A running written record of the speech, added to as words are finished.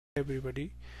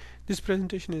Everybody, this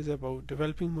presentation is about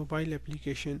developing mobile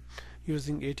application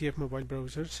using ADF mobile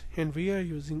browsers, and we are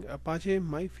using Apache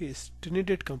MyFace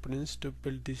Trinidad components to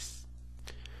build this.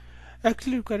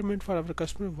 Actual requirement for our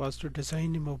customer was to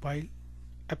design a mobile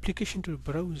application to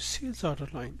browse sales order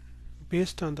line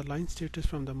based on the line status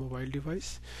from the mobile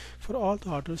device for all the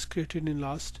orders created in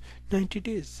last 90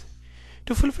 days.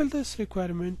 To fulfill this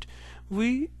requirement,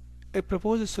 we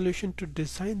propose a solution to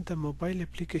design the mobile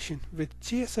application with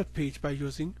JSF page by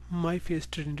using MyFace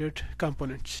Trinidad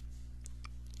components.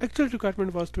 Actual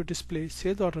requirement was to display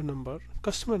sales order number,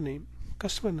 customer name,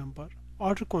 customer number,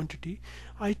 order quantity,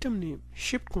 item name,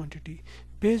 shipped quantity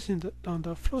based on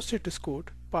the flow status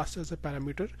code passed as a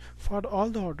parameter for all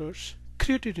the orders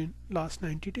created in last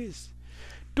 90 days.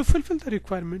 To fulfill the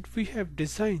requirement, we have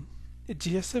designed a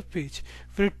JSF page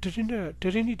with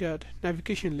Trinidad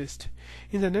Navigation List.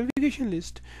 In the navigation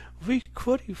list, we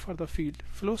query for the field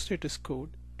flow status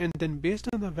code, and then based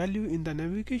on the value in the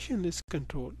navigation list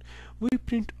control, we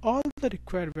print all the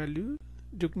required value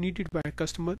needed by a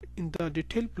customer in the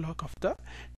detail block of the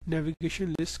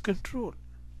navigation list control.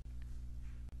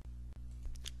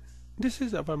 This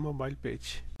is our mobile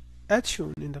page. As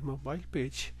shown in the mobile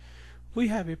page, we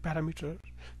have a parameter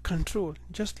control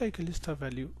just like a list of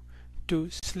value to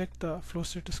select the flow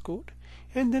status code,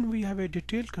 and then we have a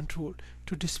detailed control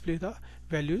to display the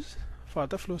values for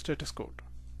the flow status code.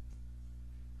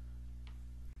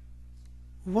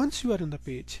 Once you are on the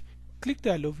page, click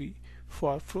the LOV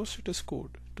for flow status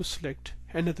code to select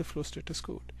another flow status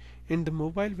code, and the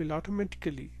mobile will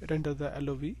automatically render the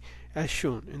LOV as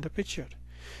shown in the picture.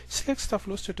 Select the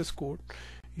flow status code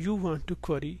you want to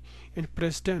query and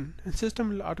press done, and system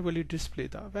will automatically display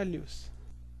the values.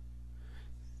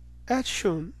 As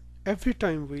shown, every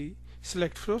time we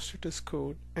select flow status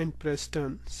code and press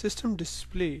done, system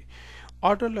display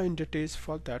order line details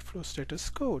for that flow status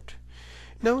code.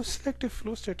 Now select a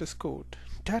flow status code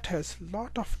that has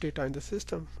lot of data in the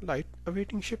system, like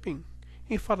awaiting shipping.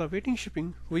 For awaiting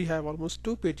shipping, we have almost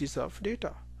 2 pages of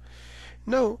data.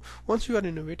 Now, once you are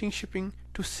in awaiting shipping,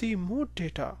 to see more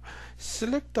data,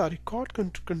 select the record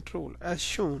control as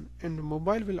shown, and the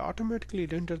mobile will automatically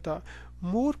render the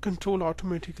more control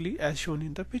automatically as shown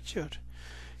in the picture.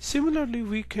 Similarly,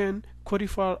 we can query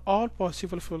for all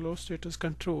possible flow status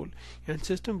control, and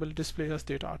system will display us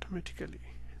data automatically.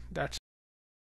 That's